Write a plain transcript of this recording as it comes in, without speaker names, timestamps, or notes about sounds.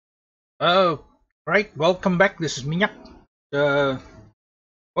Oh, right. Welcome back. This is Minyak. Uh,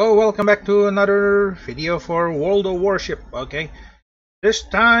 welcome back to another video for World of Warship. Okay, this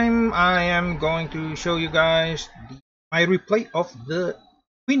time I am going to show you guys my replay of the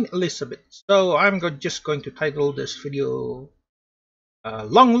Queen Elizabeth. So just going to title this video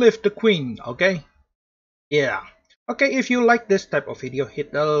 "Long Live the Queen." Okay, yeah. Okay, if you like this type of video, hit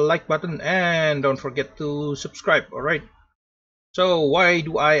the like button and don't forget to subscribe. All right. So why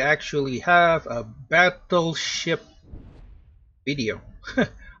do I actually have a battleship video?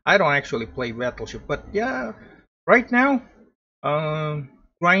 I don't actually play battleship, but yeah, right now,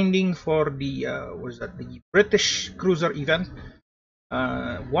 grinding for the what is that? The British cruiser event.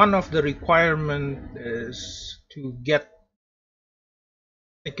 One of the requirement is to get,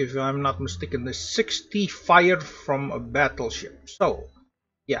 I think if I'm not mistaken, the 60 fire from a battleship. So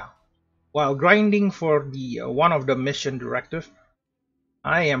yeah, while grinding for the one of the mission directive,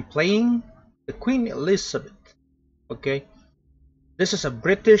 I am playing the Queen Elizabeth. Okay, this is a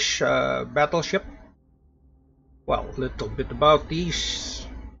British battleship. Well, little bit about these.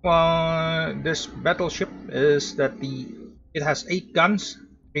 Well, this battleship is that it has 8 guns,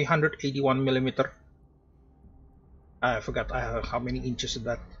 381 millimeter. I forgot how many inches is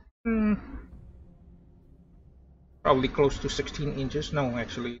that. Hmm, Probably close to 16 inches. No,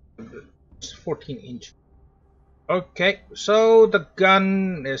 actually, it's 14 inch. Okay, so the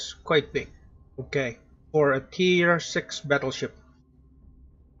gun is quite big. Okay, for a tier 6 battleship.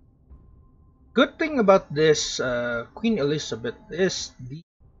 Good thing about this Queen Elizabeth is the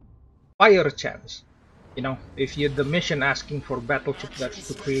fire chance. You know, if you the mission asking for battleship that's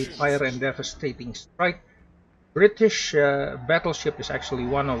to create fire and devastating strike, British battleship is actually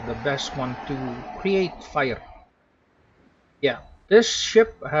one of the best one to create fire. Yeah, this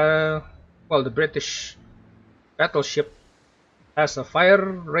ship, well, the British battleship has a fire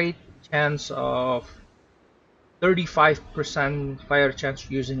rate chance of 35% fire chance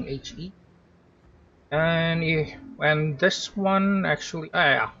using HE, and this one actually,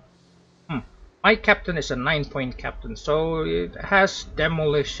 yeah. My captain is a 9-point captain, so it has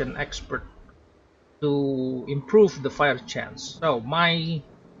demolition expert to improve the fire chance. So my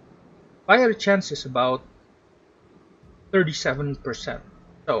fire chance is about 37%.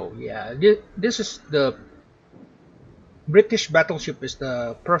 So yeah, this is the British battleship is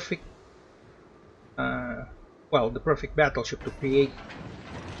the perfect, uh, the perfect battleship to create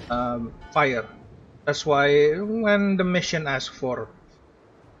fire. That's why when the mission asks for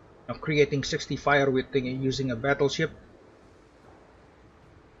creating 60 fire using a battleship,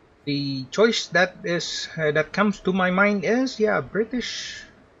 the choice that comes to my mind is, yeah, British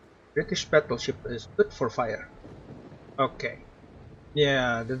battleship is good for fire. Okay.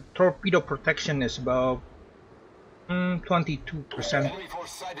 Yeah, the torpedo protection is about 22%.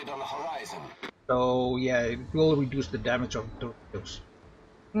 So yeah, it will reduce the damage of torpedoes.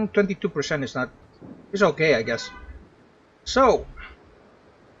 22% is okay, I guess. So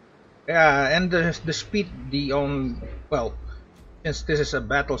yeah, and the speed, since this is a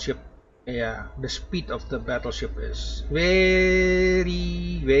battleship, yeah, the speed of the battleship is very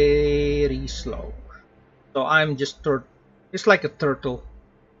slow. So it's like a turtle.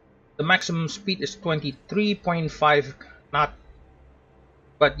 The maximum speed is 23.5 knot,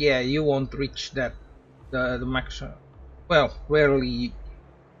 but yeah, you won't reach that. The maximum, well, rarely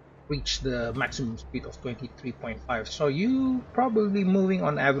reach the maximum speed of 23.5. So you probably moving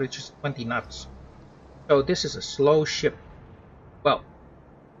on average is 20 knots. So this is a slow ship. Well,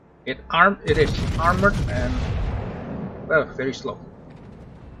 it is armored and very slow.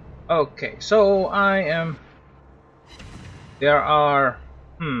 Okay, so there are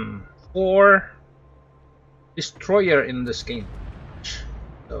 4 destroyer in this game.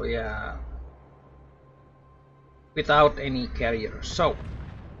 So yeah, without any carrier. So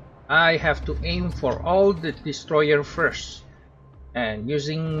I have to aim for all the destroyer first, and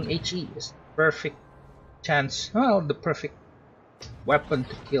using HE is the perfect chance. Well, the perfect weapon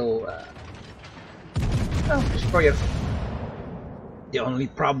to kill destroyer. The only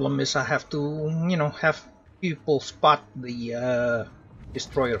problem is I have to, have people spot the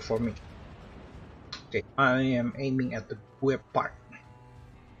destroyer for me. Okay, I am aiming at the whip part.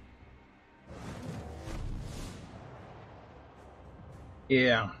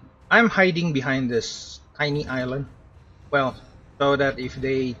 Yeah, I'm hiding behind this tiny island. Well, so that if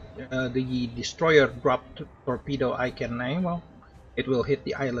the destroyer drop torpedo, I can aim. Well, it will hit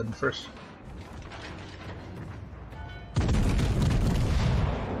the island first.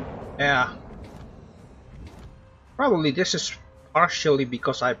 Yeah, probably this is partially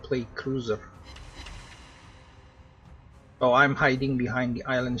because I play cruiser. So I'm hiding behind the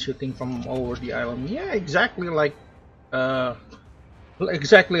island, shooting from over the island. Yeah, uh,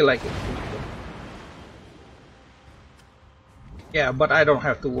 exactly like it. Yeah, but I don't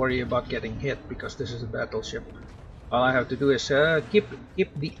have to worry about getting hit because this is a battleship. All I have to do is keep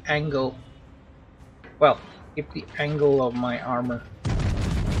the angle. Well, keep the angle of my armor.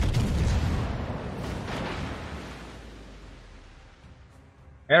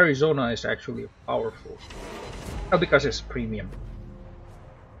 Arizona is actually powerful. Oh, because it's premium.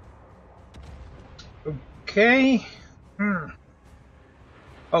 Okay.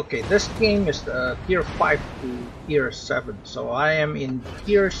 Okay, this game is tier 5 to tier 7, so I am in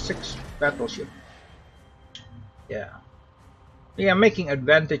tier 6 battleship. Yeah. Yeah, making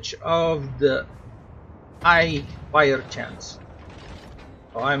advantage of the high fire chance.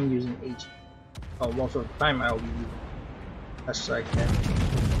 So I'm using H. Oh, most of the time I'll be using as I can.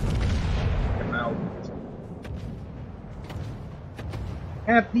 And now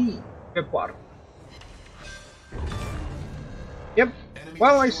at the part. Yep.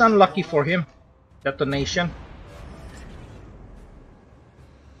 Well, it's unlucky for him. Detonation.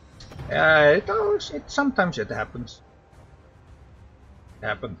 Sometimes it happens. It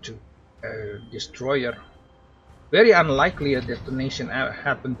happened to destroyer. Very unlikely a detonation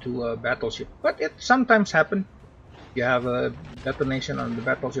happened to a battleship, but it sometimes happens. You have a detonation on the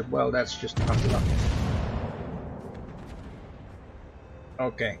battleship. Well, that's just tough luck.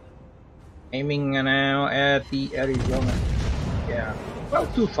 Okay. Aiming now at the Arizona. Yeah. Well,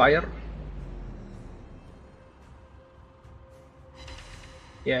 to fire.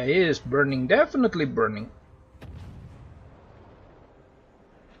 Yeah, he is burning. Definitely burning.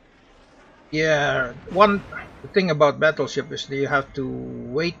 Yeah. The thing about battleship is that you have to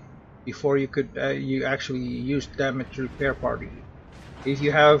wait before you actually use damage repair party. If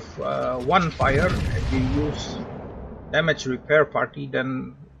you have one fire and you use damage repair party,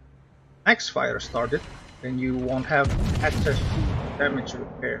 then next fire started, then you won't have access to damage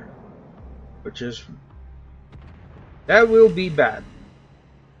repair, that will be bad,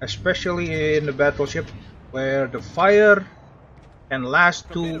 especially in the battleship where the fire can last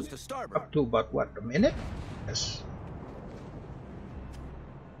up to about what, a minute? Yes.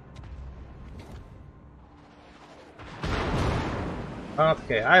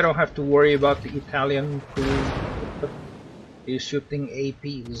 Okay, I don't have to worry about the Italian crew. He's shooting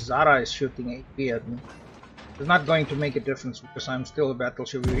AP. Zara is shooting AP at me. It's not going to make a difference because I'm still a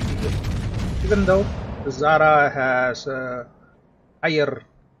battleship. Even though the Zara has a higher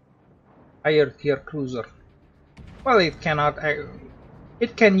tier cruiser. Well, it cannot.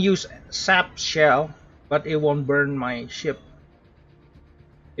 It can use sap shell, but it won't burn my ship.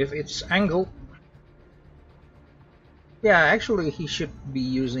 If it's angled. Yeah, actually he should be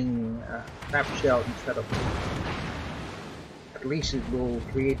using sap shell instead of. At least it will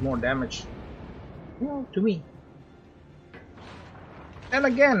create more damage. Well, to me. And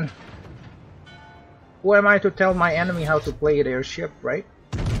again, who am I to tell my enemy how to play their ship, right?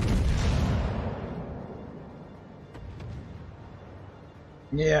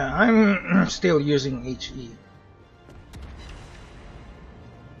 Yeah, I'm still using HE.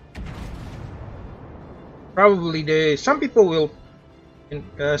 Probably some people will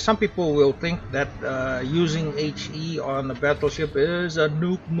think that using HE on a battleship is a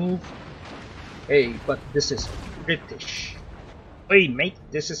noob move. Hey, but this is British. Hey mate,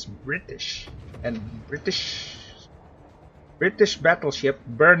 this is British. And British battleship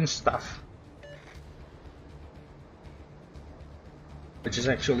burn stuff. Which is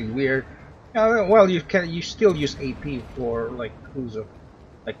actually weird. Well, you still use AP for like cruiser.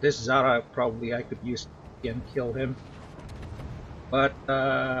 Like this Zara, probably I could use and kill him. But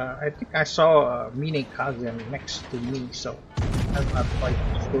I think I saw a minyaksayur next to me, so I'm not quite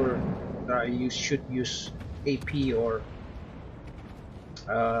sure that I should use AP or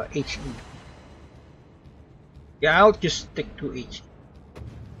HE. Yeah, I'll just stick to HE.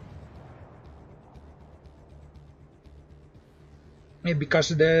 Yeah,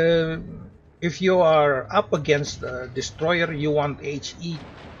 because if you are up against the destroyer, you want HE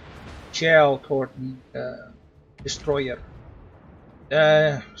shell toward the destroyer,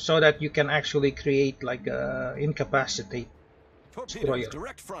 so that you can actually create like a incapacitate destroyer.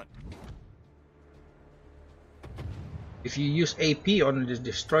 Direct front. If you use AP on the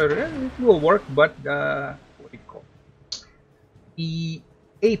destroyer, it will work, but what do you call it? The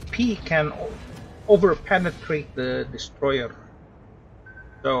AP can over penetrate the destroyer.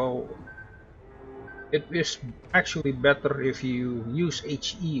 So it is actually better if you use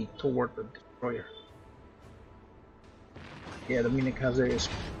HE toward the destroyer. Yeah, the minyaksayur is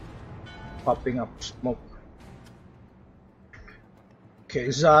popping up smoke. Okay,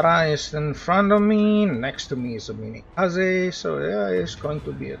 Zara is in front of me. Next to me is a minyaksayur. So yeah, it's going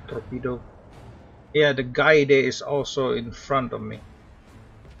to be a torpedo. Yeah, the guide is also in front of me.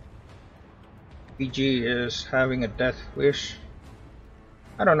 Fiji is having a death wish.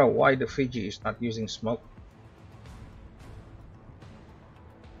 I don't know why the Fiji is not using smoke.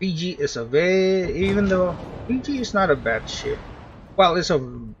 Fiji is a even though Fiji is not a bad ship. Well, it's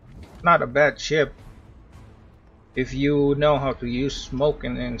not a bad ship if you know how to use smoke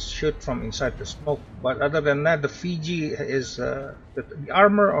and shoot from inside the smoke. But other than that, the Fiji is the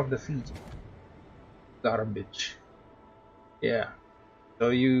armor of the Fiji garbage. Yeah. So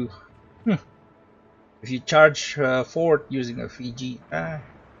you if you charge forward using a Fiji,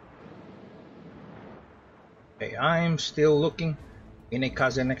 okay, I'm still looking.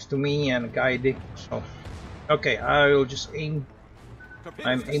 Minyaksayur next to me and guide. So okay, I will just aim.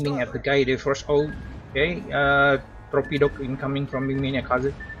 I'm aiming at the guide first. Oh, okay. Torpedo incoming from the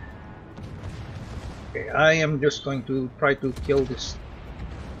minyaksayur. Okay, I am just going to try to kill this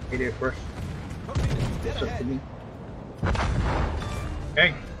guide first. It's up to me.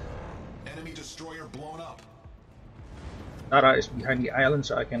 Okay. Enemy destroyer blown up. Tara is behind the island,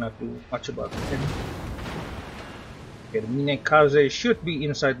 so I cannot do much about it. Okay, the minyaksayur should be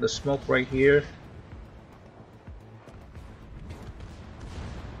inside the smoke right here.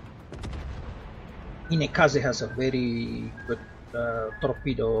 Minyaksayur has a very good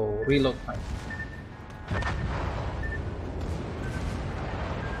torpedo reload time.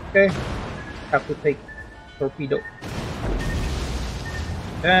 Okay, have to take torpedo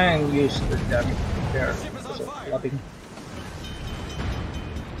and use the damage there because of flooding.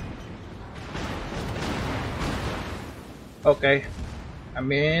 Okay,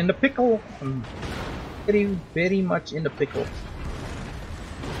 I'm in the pickle. I'm very much in the pickle.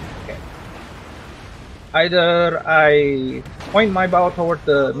 Okay. Either I point my bow toward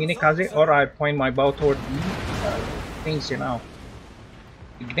the minyaksayur or I point my bow toward the things, you know.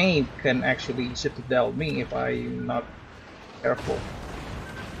 The grenade can actually citadel me if I'm not careful.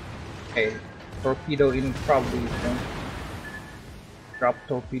 Okay, torpedo in probably turn. Drop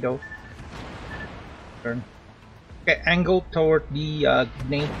torpedo. Turn. Okay, angle toward the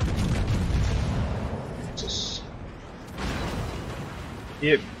grenade. Just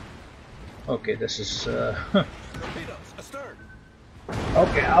yep. Okay, this is okay,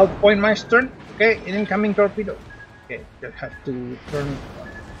 I'll point my stern. Okay, incoming torpedo. Okay, just have to turn.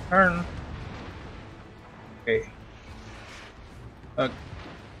 Okay.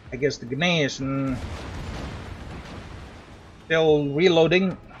 I guess the grenade is still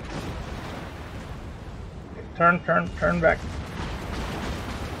reloading. Turn back.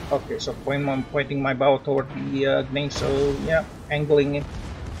 Okay, so I'm pointing my bow toward the grenade, so yeah, angling it.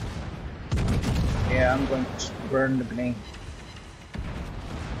 Yeah, I'm going to burn the grenade.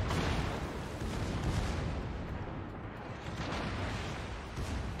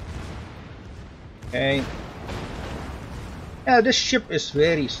 Okay. Yeah, this ship is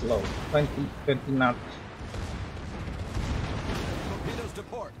very slow. 20 knots. Torpedoes to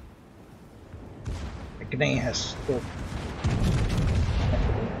port. The grenade has stood in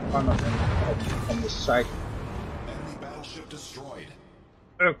front of him on the side. Enemy battleship destroyed.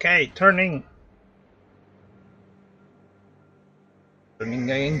 Okay, turning.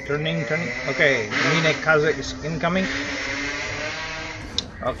 Turning. Okay, minyaksayur is incoming.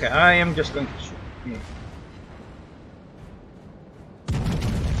 Okay, I am just going to shoot.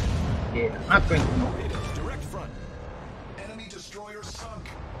 Yeah, not going to move. Direct front. Enemy destroyer sunk.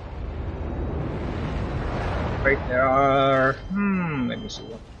 Right, there are let me see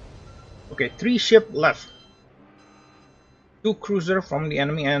one. Okay, 3 ships left. 2 cruiser from the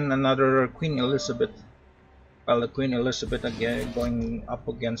enemy and another Queen Elizabeth. Well, the Queen Elizabeth again going up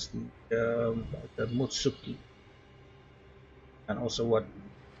against the Mutsuki. And also what?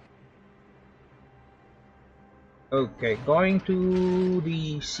 Okay, going to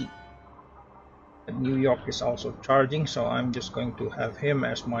the sea. New York is also charging, so I'm just going to have him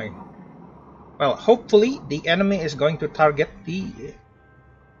as my. Well, hopefully the enemy is going to target the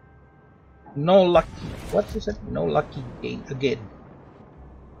no lucky. What is it? No lucky game again.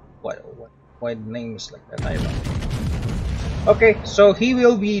 Why the name is like that? I don't know. Okay, so he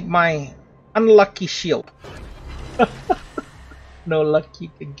will be my unlucky shield. No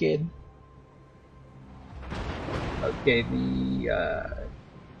lucky again. Okay, the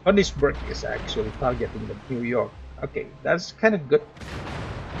Königsberg is actually targeting the New York. Okay, that's kind of good.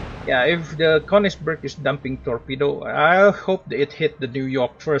 Yeah, if the Königsberg is dumping torpedo, I hope that it hit the New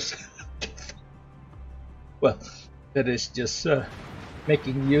York first. Well, that is just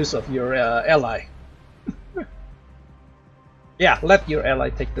making use of your ally. Yeah, let your ally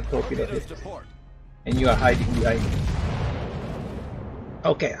take the torpedo hit, and you are hiding behind.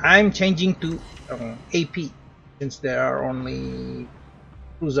 Okay, I'm changing to AP since there are only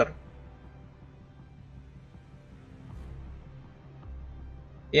cruiser.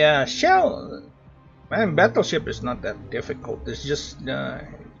 Yeah, shell. Man, battleship is not that difficult. It's just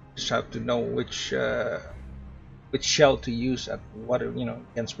have to know which shell to use at what,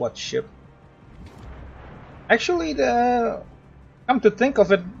 against what ship. Actually, come to think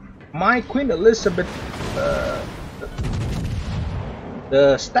of it, my Queen Elizabeth,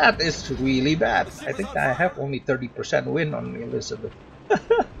 the stat is really bad. I think I have only 30% win on Elizabeth.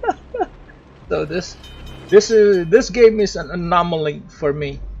 So this game is an anomaly for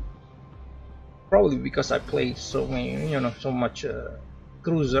me. Probably because I play so much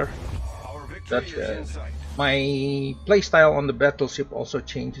cruiser, that my playstyle on the battleship also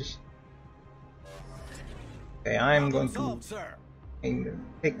changes. Okay, I'm going to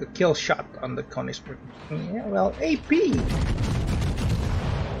take the kill shot on the Konigsberg. Yeah, well, AP.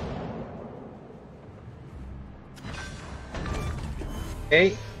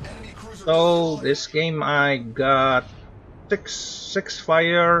 Okay, so this game I got six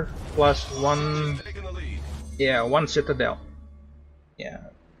fire plus one, yeah, one citadel. Yeah,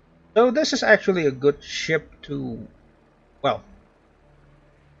 so this is actually a good ship to, well,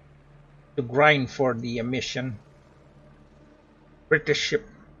 to grind for the mission. British ship,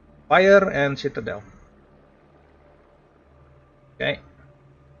 fire and citadel. Okay,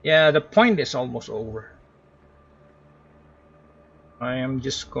 yeah, the point is almost over. I am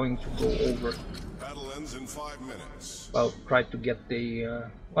just going to go over. Battle ends in 5 minutes. I'll try to get the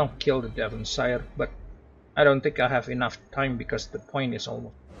well, kill the Devonshire, but I don't think I have enough time because the point is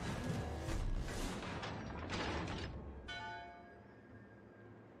almost.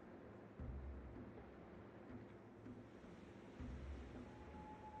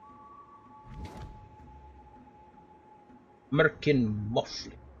 Merkin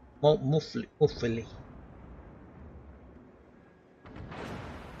Muffley.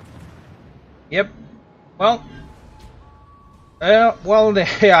 Yep. Well.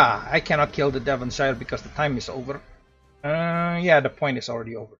 Yeah, I cannot kill the Devonshire because the time is over. Yeah, the point is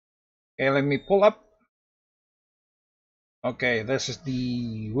already over. Okay, let me pull up. Okay, this is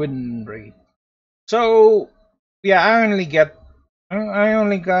the win rate. So, yeah, I only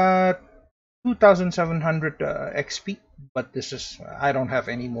got 2,700 XP, but I don't have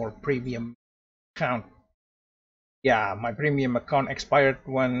any more premium account. Yeah, my premium account expired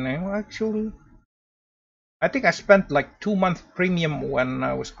when actually I think I spent like 2 months premium when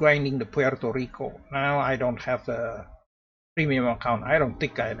I was grinding the Puerto Rico. Now I don't have a premium account. I don't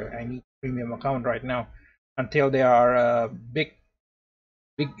think I need premium account right now until there are a big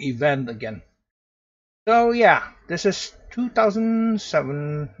event again. So yeah, this is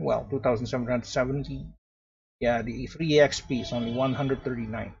 2,770. Yeah, the free XP is only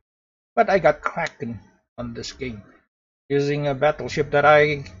 139. But I got Kraken on this game using a battleship that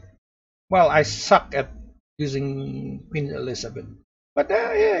I suck at using Queen Elizabeth. But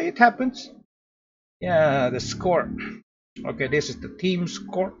yeah, it happens. Yeah, the score. Okay, this is the team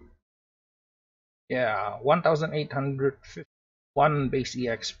score. Yeah, 1,851 base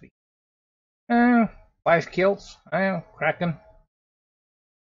EXP. 5 kills. Kraken.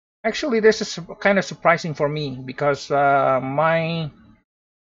 Actually, this is kind of surprising for me because my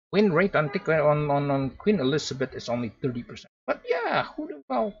win rate on Queen Elizabeth is only 30%. But yeah, who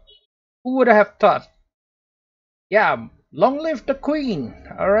would have thought? Yeah, long live the Queen.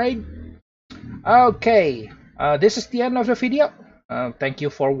 All right. Okay. This is the end of the video. Thank you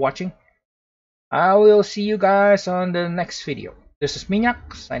for watching. I will see you guys on the next video. This is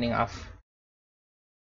Minyak signing off.